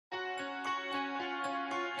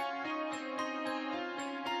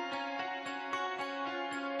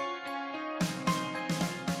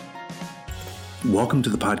Welcome to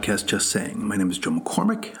the podcast Just Saying. My name is Joe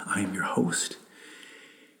McCormick. I am your host.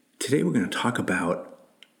 Today we're going to talk about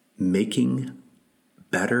making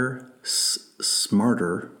better,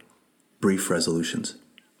 smarter brief resolutions.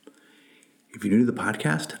 If you're new to the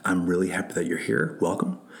podcast, I'm really happy that you're here.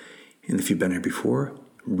 Welcome. And if you've been here before,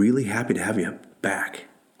 really happy to have you back.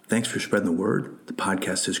 Thanks for spreading the word. The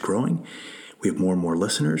podcast is growing. We have more and more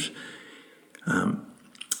listeners.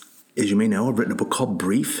 As you may know, I've written a book called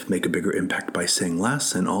Brief, Make a Bigger Impact by Saying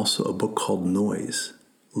Less, and also a book called Noise,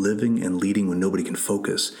 Living and Leading When Nobody Can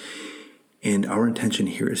Focus. And our intention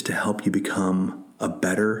here is to help you become a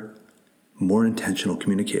better, more intentional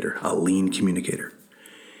communicator, a lean communicator.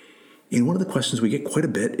 And one of the questions we get quite a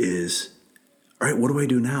bit is, all right, what do I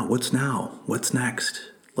do now? What's now? What's next?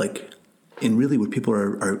 And really what people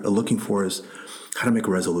are looking for is how to make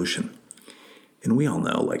a resolution. And we all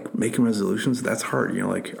know, making resolutions, that's hard. All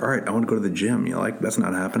right, I want to go to the gym. That's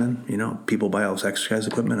not happening. People buy all this exercise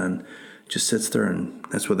equipment and just sits there, and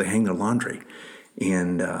that's where they hang their laundry.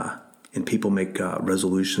 And people make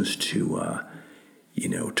resolutions to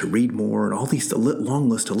read more, and all these long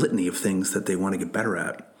list, a litany of things that they want to get better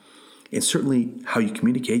at. And certainly how you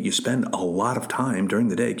communicate, you spend a lot of time during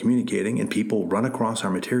the day communicating, and people run across our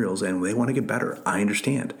materials and they want to get better. I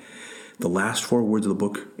understand. The last four words of the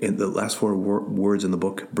book, words in the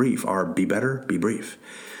book, Brief, are be better, be brief.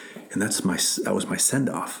 And that was my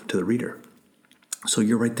send-off to the reader. So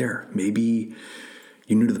you're right there. Maybe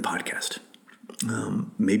you're new to the podcast.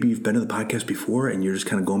 Maybe you've been to the podcast before and you're just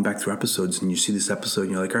kind of going back through episodes and you see this episode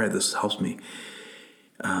and you're like, all right, this helps me.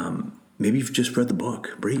 Maybe you've just read the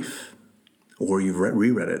book, Brief, or you've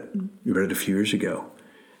reread it. You read it a few years ago.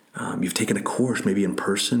 You've taken a course, maybe in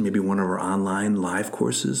person, maybe one of our online live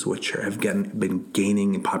courses, which have been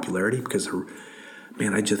gaining in popularity because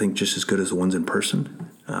I just think just as good as the ones in person.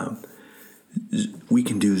 We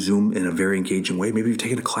can do Zoom in a very engaging way. Maybe you've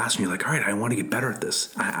taken a class and you're like, all right, I want to get better at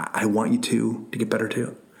this. I want you to get better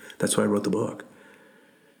too. That's why I wrote the book.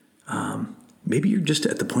 Maybe you're just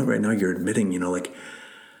at the point right now you're admitting,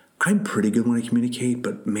 I'm pretty good when I communicate,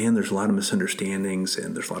 but man, there's a lot of misunderstandings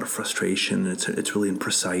and there's a lot of frustration. It's really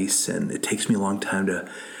imprecise, and it takes me a long time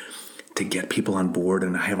to get people on board,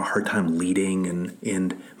 and I have a hard time leading,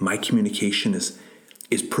 and my communication is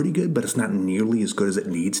pretty good, but it's not nearly as good as it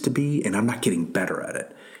needs to be, and I'm not getting better at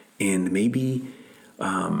it. And maybe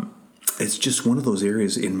it's just one of those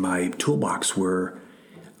areas in my toolbox where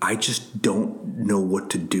I just don't know what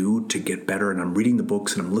to do to get better. And I'm reading the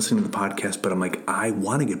books and I'm listening to the podcast, but I'm like, I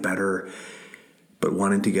want to get better, but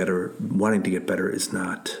wanting to get better is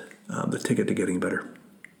not the ticket to getting better.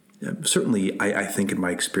 Certainly, I think in my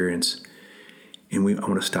experience, and I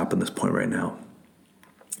want to stop on this point right now,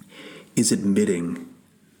 is admitting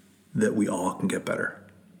that we all can get better,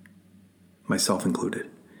 myself included.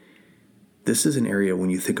 This is an area when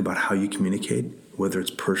you think about how you communicate, whether it's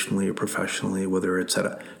personally or professionally, whether it's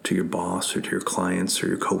to your boss or to your clients or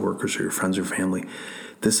your coworkers or your friends or family,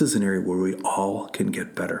 this is an area where we all can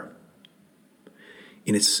get better.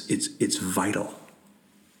 And it's vital.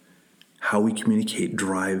 How we communicate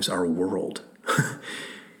drives our world.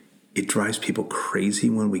 It drives people crazy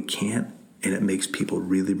when we can't, and it makes people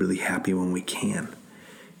really, really happy when we can.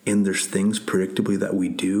 And there's things predictably that we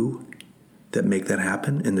do that make that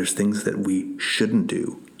happen, and there's things that we shouldn't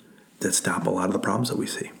do that stop a lot of the problems that we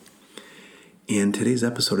see. And today's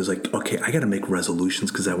episode is okay, I got to make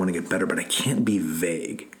resolutions because I want to get better, but I can't be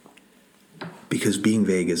vague because being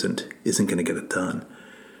vague isn't going to get it done.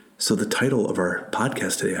 So the title of our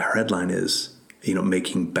podcast today, our headline is,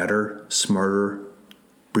 making better, smarter,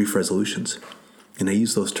 brief resolutions. And I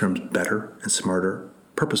use those terms better and smarter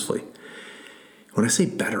purposefully. When I say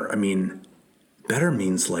better, better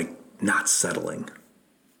means not settling,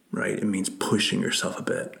 right? It means pushing yourself a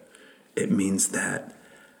bit. It means that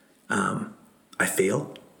I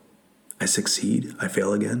fail, I succeed, I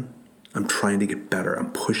fail again. I'm trying to get better.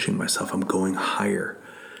 I'm pushing myself. I'm going higher.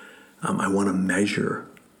 I want to measure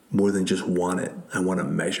more than just want it. I want to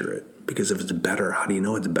measure it, because if it's better, how do you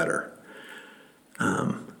know it's better?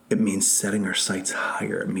 It means setting our sights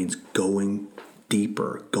higher. It means going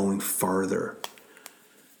deeper, going farther.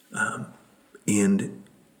 And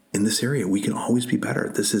in this area, we can always be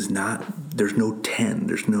better. There's no 10.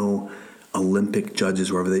 There's no Olympic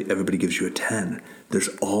judges where everybody gives you a 10. There's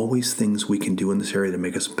always things we can do in this area to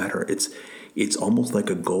make us better. It's almost like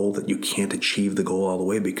a goal that you can't achieve the goal all the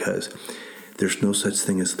way, because there's no such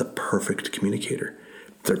thing as the perfect communicator.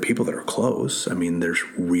 There are people that are close. There's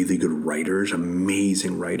really good writers,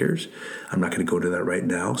 amazing writers. I'm not going to go to that right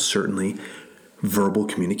now. Certainly, verbal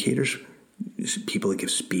communicators people that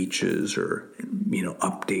give speeches or,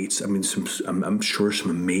 updates. I mean, I'm sure some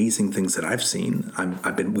amazing things that I've seen.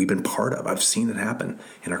 We've been part of. I've seen it happen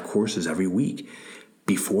in our courses every week,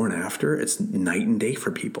 before and after. It's night and day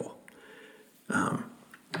for people.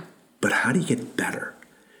 But how do you get better?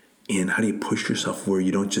 And how do you push yourself where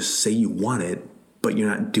you don't just say you want it, but you're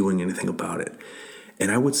not doing anything about it?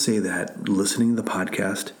 And I would say that listening to the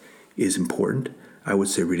podcast is important. I would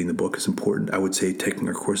say reading the book is important. I would say taking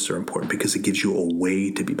our courses are important because it gives you a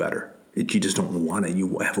way to be better. You just don't want it.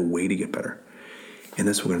 You have a way to get better. And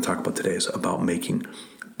that's what we're going to talk about today, is about making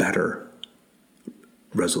better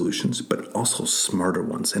resolutions, but also smarter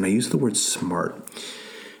ones. And I use the word smart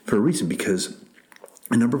for a reason, because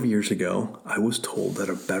a number of years ago, I was told that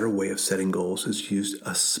a better way of setting goals is to use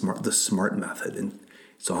the SMART method. And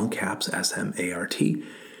it's all in caps, SMART.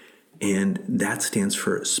 And that stands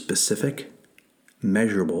for specific,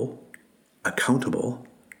 measurable, accountable,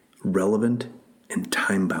 relevant, and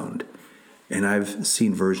time-bound. And I've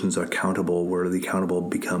seen versions of accountable where the accountable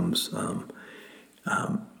becomes,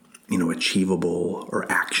 achievable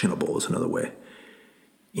or actionable is another way.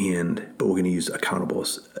 But we're going to use accountable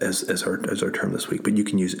as our term this week. But you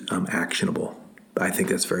can use actionable. I think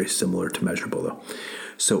that's very similar to measurable, though.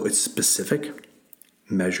 So it's specific,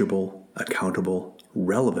 measurable, accountable,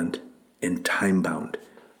 relevant, and time-bound.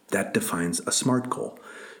 That defines a SMART goal.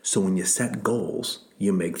 So when you set goals,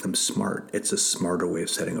 you make them smart. It's a smarter way of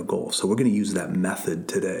setting a goal. So we're going to use that method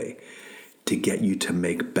today to get you to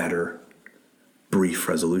make better, brief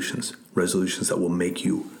resolutions that will make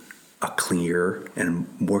you a clearer and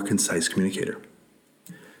more concise communicator.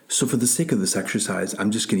 So for the sake of this exercise,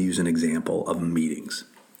 I'm just going to use an example of meetings.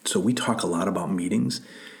 So we talk a lot about meetings.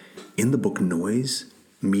 In the book Noise,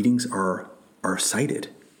 meetings are cited.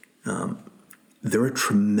 They're a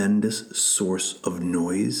tremendous source of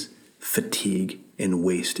noise, fatigue, and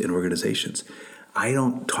waste in organizations. I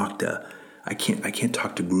can't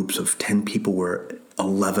talk to groups of 10 people where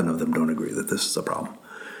 11 of them don't agree that this is a problem.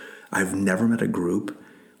 I've never met a group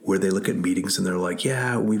where they look at meetings and they're like,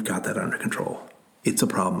 yeah, we've got that under control. It's a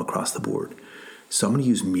problem across the board. So I'm going to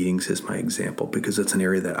use meetings as my example because it's an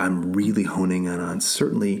area that I'm really honing in on.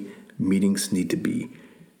 Certainly, meetings need to be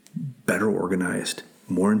better organized,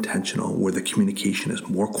 more intentional, where the communication is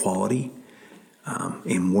more quality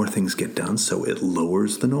and more things get done. So it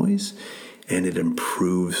lowers the noise and it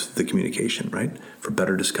improves the communication, right? For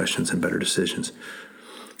better discussions and better decisions.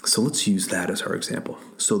 So let's use that as our example.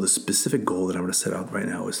 So the specific goal that I'm going to set out right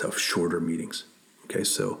now is to have shorter meetings. Okay,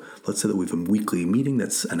 so let's say that we have a weekly meeting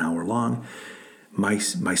that's an hour long. My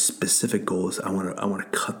specific goal is I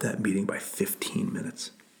want to cut that meeting by 15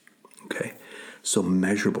 minutes. Okay, so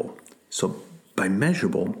measurable. So by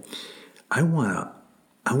measurable, I want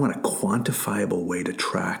a quantifiable way to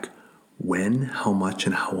track when, how much,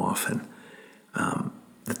 and how often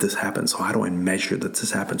that this happens. So how do I measure that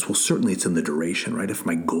this happens? Well, certainly it's in the duration, right? If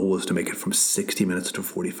my goal is to make it from 60 minutes to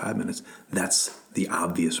 45 minutes, that's the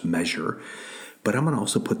obvious measure. But I'm going to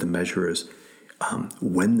also put the measure as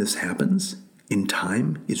when this happens in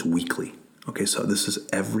time is weekly. Okay, so this is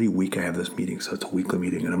every week I have this meeting. So it's a weekly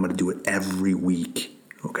meeting, and I'm going to do it every week.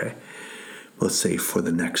 Okay, let's say for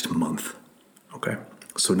the next month. Okay,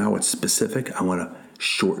 so now it's specific. I want to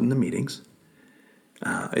shorten the meetings.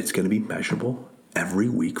 It's going to be measurable every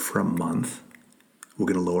week for a month. We're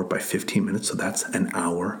going to lower it by 15 minutes, so that's an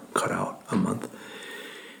hour cut out a month.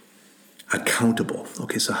 Accountable.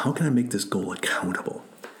 Okay, so how can I make this goal accountable?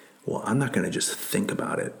 Well, I'm not going to just think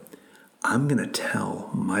about it. I'm going to tell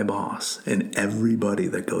my boss and everybody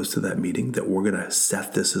that goes to that meeting that we're going to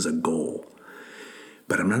set this as a goal.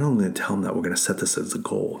 But I'm not only going to tell them that we're going to set this as a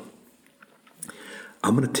goal.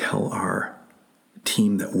 I'm going to tell our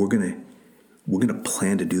team that we're going to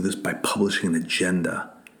plan to do this by publishing an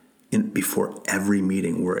agenda before every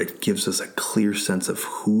meeting where it gives us a clear sense of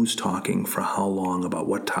who's talking for how long about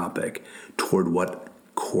what topic toward what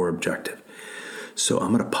core objective. So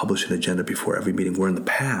I'm going to publish an agenda before every meeting, where in the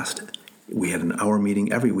past we had an hour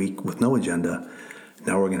meeting every week with no agenda.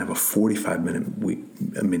 Now we're going to have a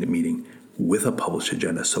 45-minute meeting with a published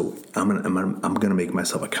agenda. So I'm going to make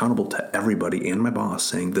myself accountable to everybody and my boss,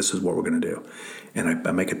 saying this is what we're going to do, and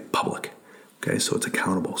I make it public. Okay, so it's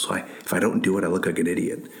accountable. So if I don't do it, I look like an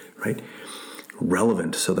idiot, right?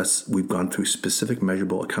 Relevant. So we've gone through specific,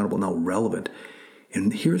 measurable, accountable, now relevant.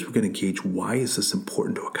 And here's we're going to gauge, why is this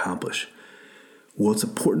important to accomplish? Well, it's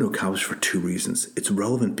important to accomplish for two reasons. It's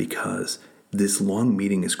relevant because this long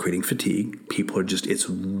meeting is creating fatigue. It's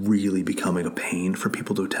really becoming a pain for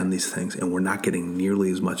people to attend these things, and we're not getting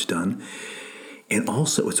nearly as much done. And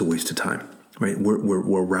also, it's a waste of time, right?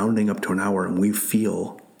 We're rounding up to an hour, and we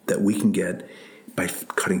feel that we can get by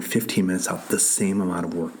cutting 15 minutes out, the same amount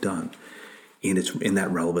of work done. And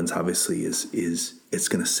that relevance obviously is it's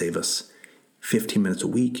going to save us 15 minutes a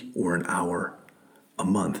week or an hour a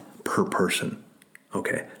month per person.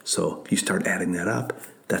 Okay, so if you start adding that up,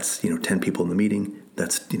 that's 10 people in the meeting.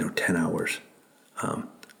 That's 10 hours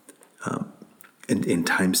in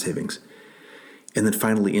time savings. And then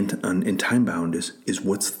finally, in time bound is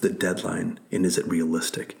what's the deadline and is it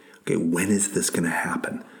realistic? Okay, when is this going to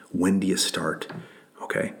happen? When do you start?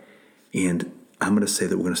 Okay, and I'm going to say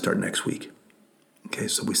that we're going to start next week. Okay,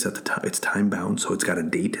 so we set the time. It's time bound, so it's got a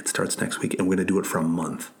date. It starts next week, and we're going to do it for a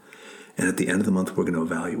month. And at the end of the month, we're going to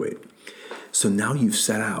evaluate. So now you've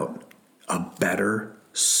set out a better,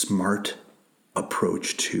 smart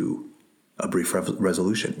approach to a brief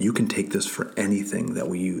resolution. You can take this for anything that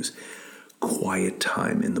we use. Quiet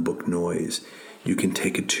time in the book Noise. You can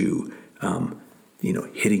take it to,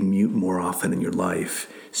 hitting mute more often in your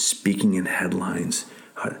life, speaking in headlines,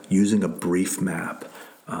 using a brief map,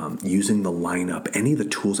 using the lineup, any of the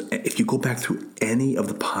tools. If you go back through any of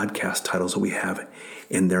the podcast titles that we have,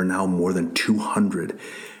 and there are now more than 200,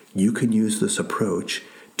 you can use this approach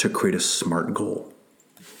to create a smart goal.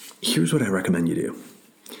 Here's what I recommend you do.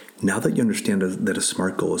 Now that you understand that a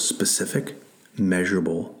SMART goal is specific,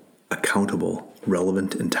 measurable, accountable,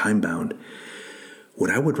 relevant, and time-bound,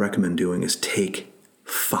 what I would recommend doing is take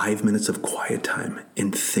 5 minutes of quiet time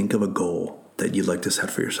and think of a goal that you'd like to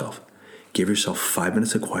set for yourself. Give yourself 5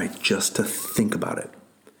 minutes of quiet just to think about it.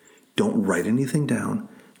 Don't write anything down.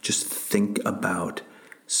 Just think about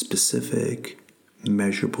specific,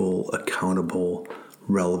 measurable, accountable,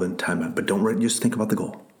 relevant, time-bound. But don't write, just think about the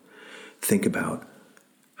goal. Think about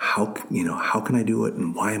how can I do it,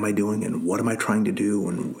 and why am I doing it, and what am I trying to do,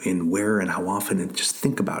 and where and how often, and just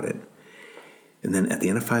think about it. And then at the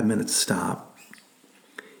end of 5 minutes, stop,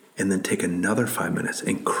 and then take another 5 minutes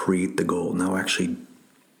and create the goal. Now actually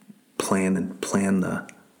plan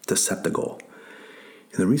to set the goal.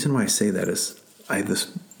 And the reason why I say that is I have this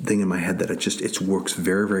thing in my head that it works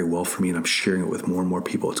very, very well for me, and I'm sharing it with more and more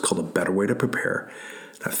people. It's called A Better Way to Prepare.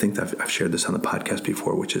 I think that I've shared this on the podcast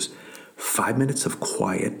before, which is 5 minutes of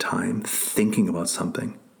quiet time thinking about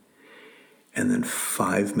something, and then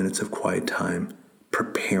 5 minutes of quiet time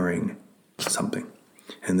preparing something.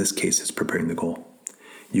 In this case, it's preparing the goal.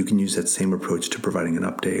 You can use that same approach to providing an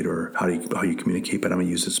update or how you communicate, but I'm going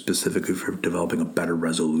to use it specifically for developing a better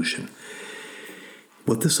resolution.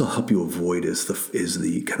 What this will help you avoid is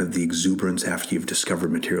the kind of the exuberance after you've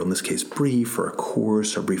discovered material, in this case, brief or a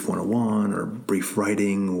course or brief 101 or brief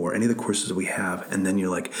writing or any of the courses that we have. And then you're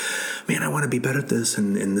like, man, I want to be better at this.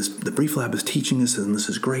 And the brief lab is teaching this and this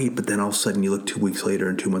is great. But then all of a sudden you look 2 weeks later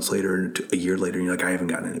and 2 months later and a year later and you're like, I haven't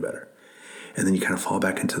gotten any better. And then you kind of fall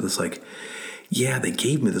back into this like, yeah, they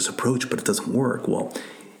gave me this approach, but it doesn't work. Well,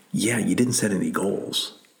 yeah, you didn't set any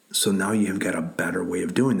goals. So now you have got a better way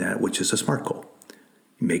of doing that, which is a SMART goal.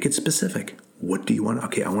 Make it specific. What do you want?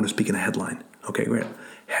 Okay, I want to speak in a headline. Okay, great.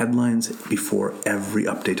 Headlines before every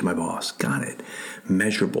update to my boss. Got it.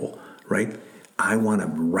 Measurable, right? I want to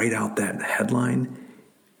write out that headline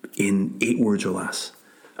in 8 words or less.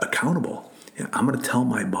 Accountable. I'm going to tell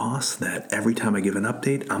my boss that every time I give an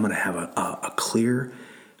update, I'm going to have a clear,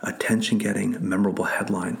 attention-getting, memorable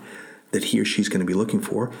headline that he or she's going to be looking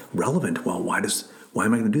for. Relevant. Well, why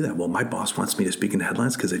am I going to do that? Well, my boss wants me to speak in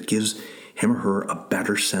headlines because it gives him or her a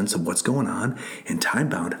better sense of what's going on. And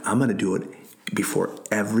time-bound, I'm going to do it before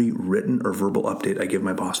every written or verbal update I give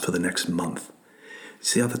my boss for the next month.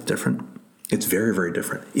 See how that's different? It's very, very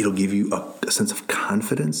different. It'll give you a sense of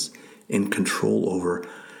confidence and control over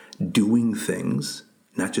doing things,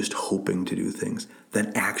 not just hoping to do things,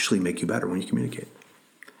 that actually make you better when you communicate.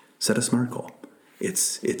 Set a SMART goal.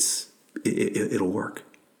 It'll work.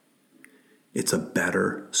 It's a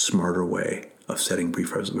better, smarter way of setting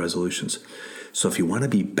brief resolutions. So if you want to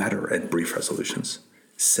be better at brief resolutions,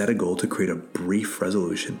 set a goal to create a brief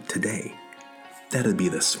resolution today. That'd be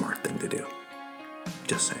the smart thing to do.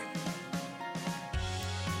 Just saying.